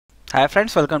Hi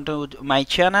friends, welcome to my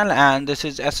channel, and this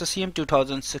is SCCM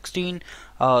 2016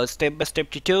 step-by-step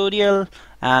tutorial.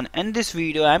 And in this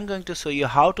video I'm going to show you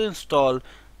how to install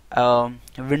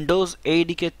Windows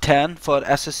ADK 10 for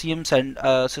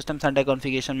SCCM System Center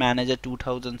Configuration Manager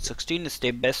 2016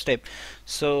 step by step.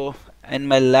 So in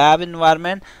my lab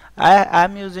environment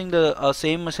I'm using the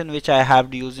same machine which I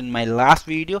have used in my last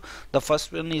video. The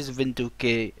first one is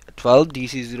Win2K12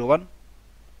 DC01,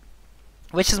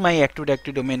 which is my Active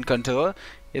Directory domain controller.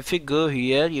 If you go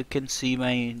here, you can see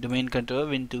my domain controller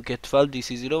Win2K12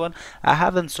 DC01. I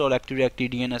have installed Active Directory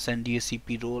DNS and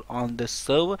DHCP role on this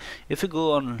server. If you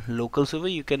go on local server,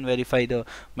 you can verify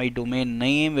my domain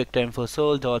name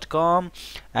victorinfosol.com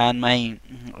and my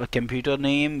computer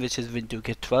name, which is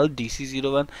Win2K12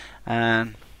 DC01,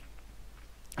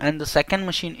 and the second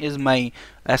machine is my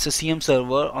SCCM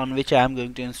server, on which I am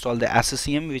going to install the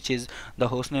SCCM, which is the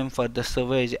hostname for the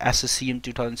server is SCCM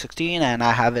 2016, and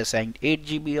I have assigned 8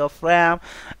 GB of RAM.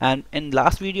 And in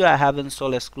last video I have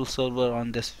installed SQL Server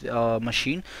on this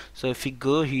machine. So if you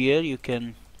go here, you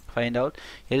can find out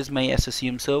here is my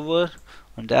SCCM server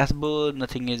on dashboard.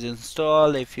 Nothing is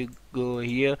installed. If you go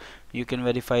here, you can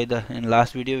verify the in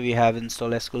last video we have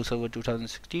installed SQL Server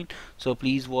 2016. So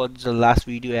please watch the last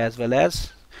video as well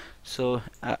as. So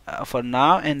for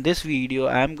now in this video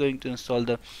I am going to install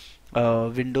the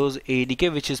Windows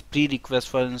ADK, which is prerequisite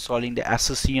for installing the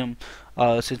SCCM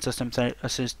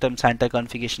System Center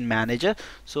Configuration Manager.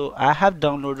 So I have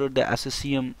downloaded the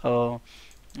SCCM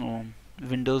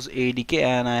Windows ADK,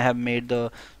 and I have made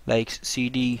the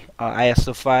CD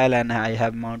ISO file, and I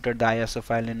have mounted the ISO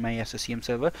file in my SCCM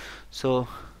server. So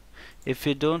if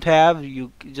you don't have,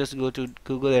 you just go to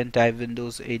Google and type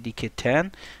Windows ADK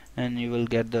 10, and you will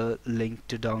get the link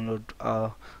to download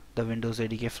the Windows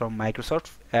ADK from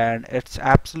Microsoft, and it's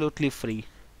absolutely free.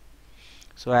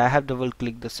 So I have double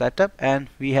clicked the setup, and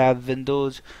we have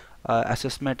Windows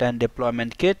Assessment and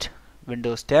Deployment Kit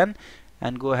Windows 10,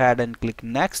 and go ahead and click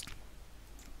next,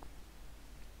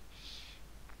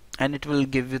 and it will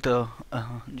give you the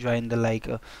join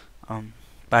the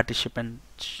participant.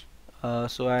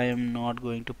 So I am not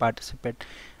going to participate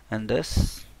in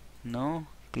this. No,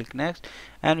 click next,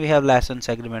 and we have license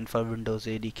agreement for Windows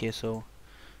ADK. So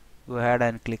go ahead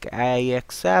and click I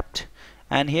accept,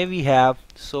 and here we have.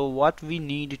 So what we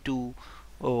need to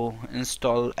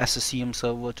install SCCM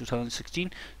Server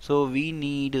 2016. So we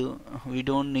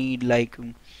don't need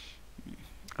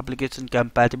application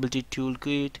compatibility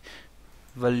toolkit,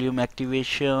 volume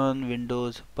activation,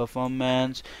 Windows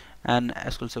performance, and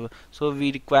SQL Server. So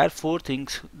we require four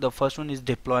things. The first one is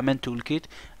deployment toolkit,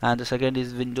 and the second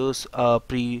is Windows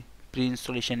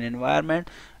pre-installation environment,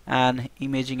 and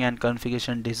imaging and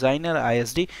configuration designer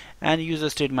ISD, and user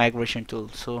state migration tool.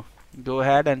 So go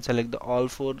ahead and select all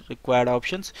four required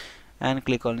options and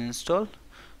click on install.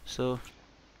 So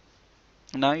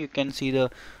now you can see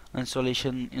the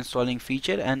installing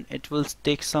feature, and it will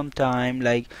take some time,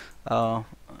 like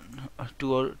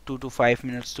 2 to 5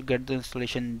 minutes to get the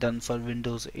installation done for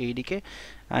Windows ADK,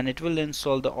 and it will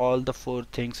install all the four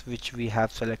things which we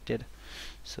have selected.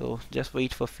 So just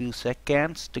wait for a few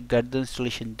seconds to get the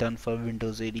installation done for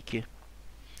Windows ADK.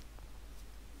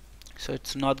 So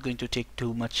it's not going to take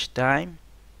too much time.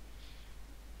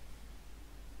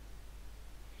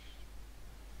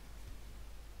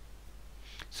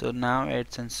 So now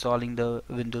it's installing the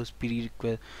Windows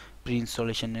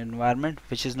pre-installation environment,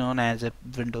 which is known as a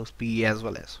Windows PE as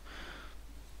well as.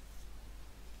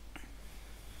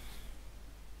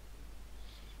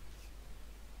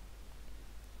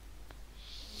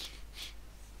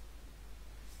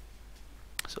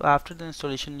 So after the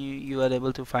installation, you are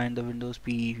able to find the Windows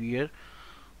PE here,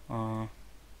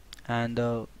 and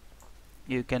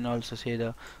you can also say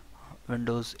the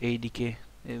Windows ADK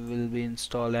will be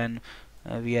installed, and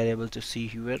we are able to see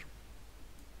here.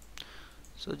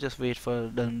 So just wait for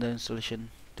the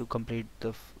installation to complete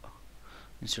the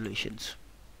installations.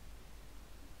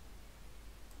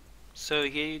 So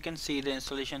here you can see the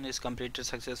installation is completed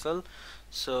successful.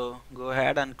 So go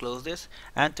ahead and close this,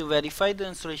 and to verify the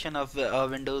installation of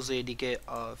Windows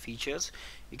ADK features,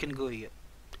 you can go here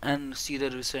and see the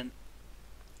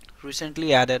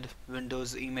recently added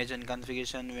Windows image and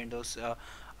configuration, Windows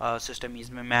system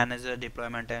email manager,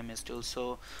 deployment MS tool.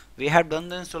 So we have done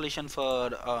the installation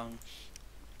for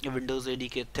Windows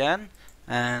ADK 10,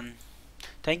 and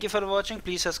thank you for watching.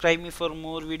 Please subscribe me for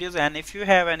more videos, and if you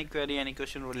have any query, any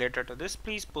question related to this,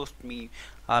 please post me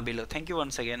below. Thank you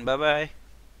once again. Bye bye.